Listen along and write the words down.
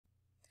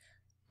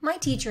My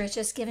teacher has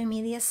just given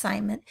me the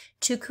assignment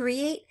to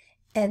create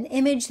an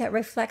image that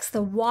reflects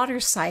the water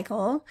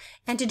cycle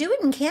and to do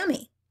it in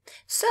Kami.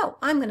 So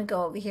I'm going to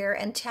go over here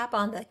and tap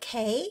on the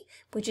K,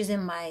 which is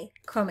in my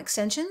Chrome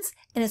extensions,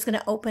 and it's going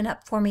to open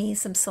up for me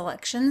some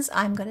selections.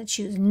 I'm going to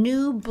choose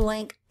New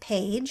Blank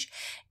Page,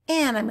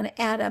 and I'm going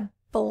to add a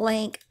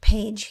blank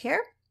page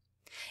here.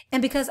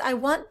 And because I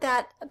want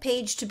that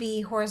page to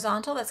be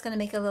horizontal, that's going to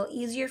make it a little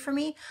easier for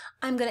me.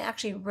 I'm going to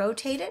actually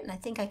rotate it, and I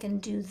think I can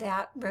do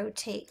that,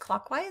 rotate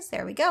clockwise.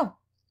 There we go.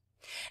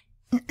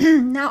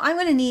 Now I'm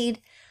going to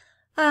need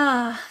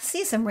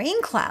see some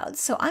rain clouds.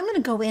 So I'm going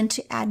to go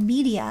into Add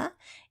Media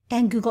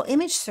and Google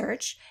Image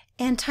Search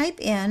and type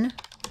in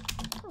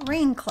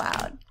rain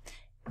cloud.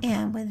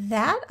 And with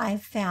that,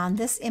 I've found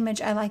this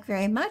image I like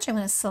very much. I'm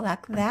going to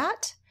select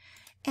that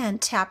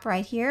and tap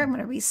right here. I'm going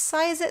to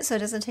resize it so it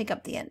doesn't take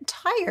up the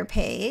entire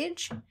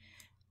page.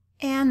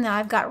 And now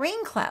I've got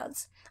rain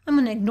clouds. I'm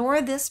going to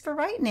ignore this for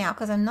right now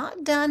because I'm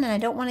not done and I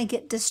don't want to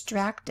get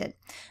distracted.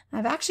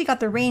 I've actually got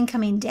the rain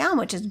coming down,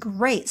 which is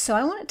great. So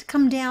I want it to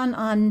come down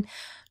on,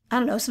 I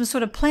don't know, some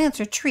sort of plants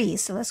or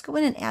trees. So let's go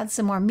in and add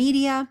some more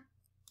media.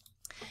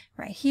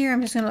 Right here,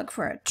 I'm just going to look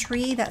for a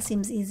tree. That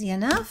seems easy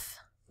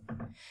enough.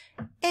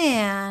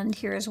 And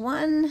here's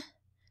one.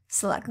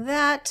 Select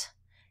that.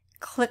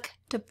 Click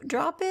to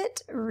drop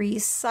it.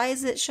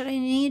 Resize it should I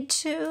need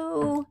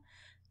to.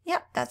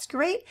 Yep, that's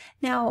great.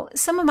 Now,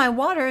 some of my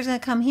water is going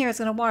to come here. It's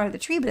going to water the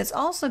tree, but it's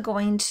also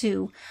going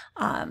to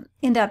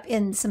end up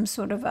in some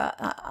sort of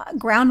a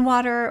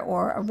groundwater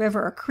or a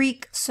river or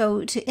creek.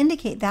 So to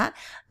indicate that,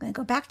 I'm going to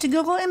go back to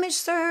Google Image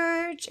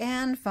Search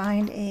and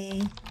find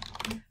a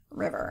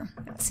river.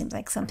 That seems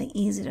like something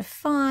easy to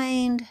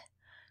find.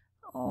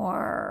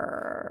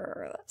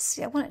 Or let's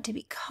see, I want it to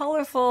be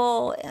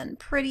colorful and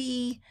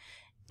pretty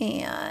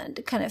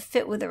and kind of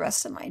fit with the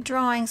rest of my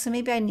drawing. So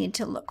maybe I need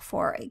to look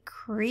for a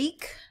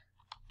creek.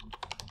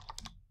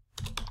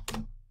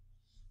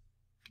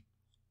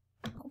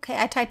 Okay,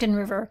 I typed in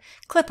river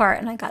clip art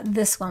and I got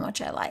this one, which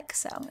I like.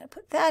 So I'm going to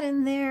put that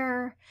in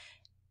there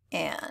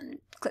and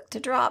click to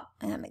drop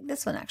and make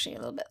this one actually a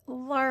little bit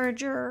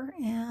larger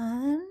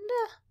and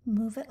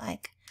move it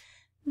like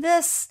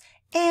this.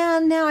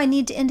 And now I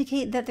need to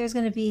indicate that there's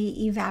going to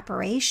be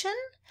evaporation.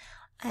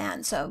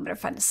 And so I'm going to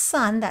find the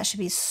sun. That should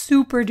be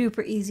super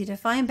duper easy to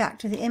find. Back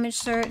to the image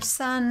search,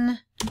 sun.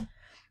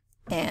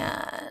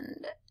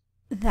 And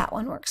that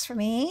one works for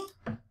me.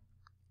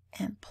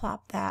 And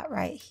plop that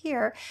right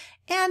here.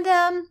 And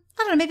I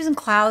don't know, maybe some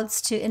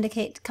clouds to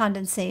indicate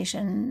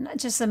condensation.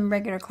 Just some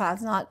regular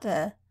clouds, not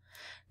the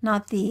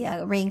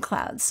rain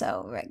clouds.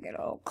 So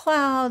regular old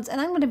clouds. And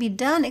I'm going to be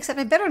done, except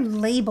I better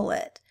label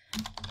it.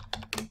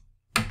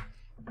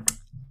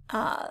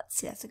 Let's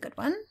see, that's a good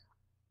one.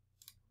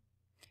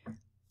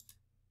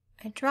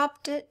 I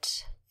dropped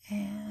it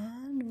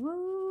and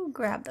woo,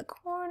 grab the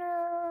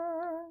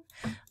corner.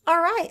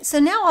 All right, so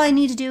now all I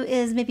need to do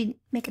is maybe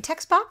make a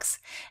text box,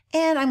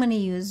 and I'm going to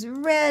use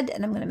red,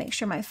 and I'm going to make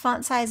sure my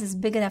font size is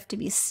big enough to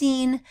be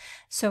seen.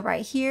 So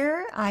right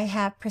here I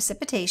have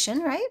precipitation,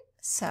 right?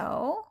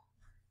 So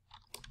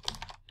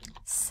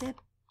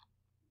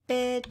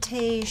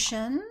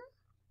precipitation.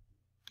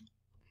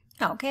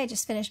 Okay, I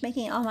just finished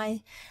making all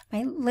my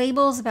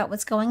labels about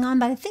what's going on,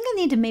 but I think I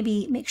need to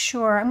maybe make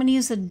sure I'm going to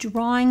use the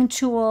drawing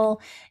tool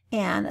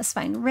and let's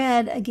find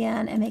red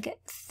again and make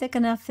it thick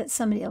enough that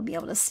somebody will be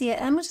able to see it.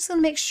 And I'm just going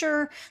to make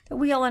sure that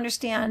we all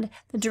understand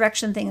the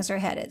direction things are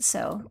headed.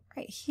 So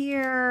right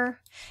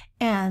here,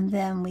 and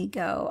then we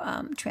go,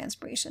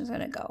 transpiration is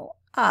going to go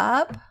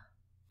up,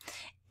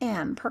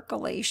 and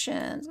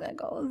percolation is going to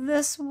go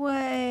this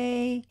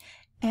way,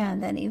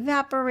 and then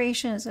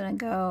evaporation is going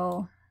to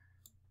go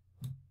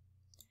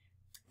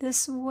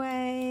this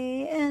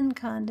way, and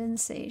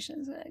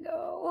condensation is going to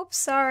go, oops,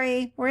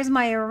 sorry, where's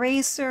my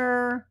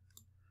eraser?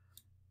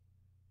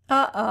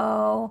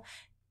 Uh-oh,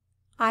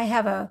 I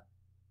have a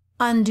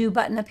undo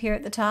button up here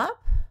at the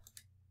top.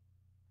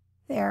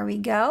 There we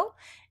go.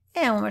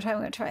 And one more time, I'm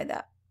going to try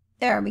that.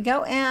 There we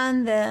go.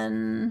 And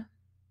then,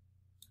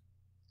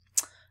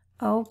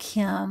 oh,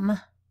 Kim,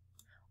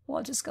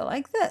 we'll just go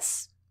like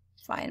this.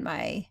 Find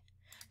my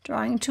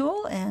drawing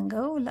tool and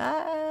go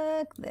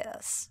like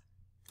this.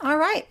 All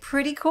right,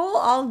 pretty cool,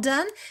 all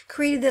done.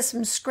 Created this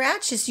from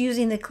scratch, just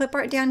using the clip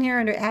art down here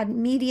under Add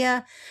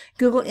Media,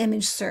 Google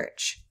Image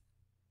Search.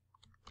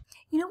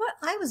 You know what,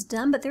 I was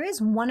done, but there is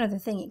one other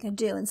thing you could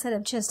do. Instead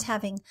of just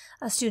having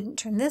a student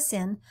turn this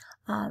in,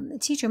 the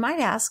teacher might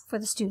ask for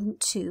the student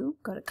to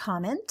go to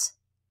comment,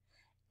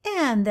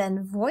 and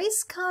then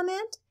voice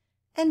comment,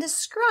 and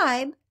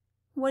describe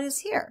what is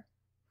here.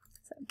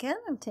 So again,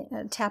 I'm going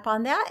to tap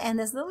on that, and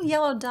this little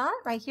yellow dot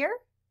right here.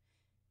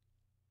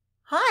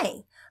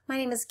 Hi, my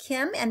name is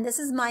Kim, and this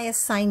is my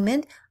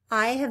assignment.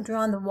 I have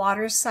drawn the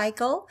water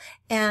cycle,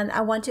 and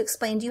I want to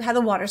explain to you how the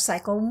water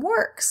cycle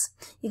works.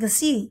 You can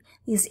see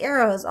these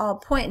arrows all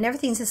point, and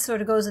everything just sort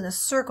of goes in a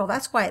circle.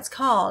 That's why it's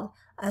called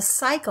a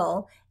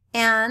cycle,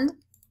 and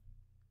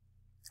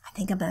I I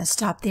think I'm going to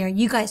stop there.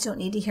 You guys don't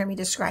need to hear me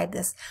describe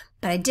this,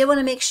 but I did want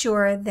to make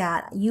sure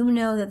that you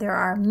know that there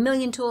are a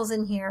million tools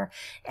in here,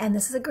 and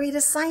this is a great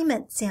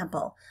assignment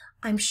sample.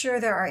 I'm sure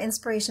there are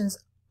inspirations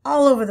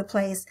all over the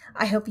place.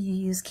 I hope you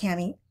use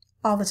Kami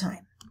all the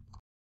time.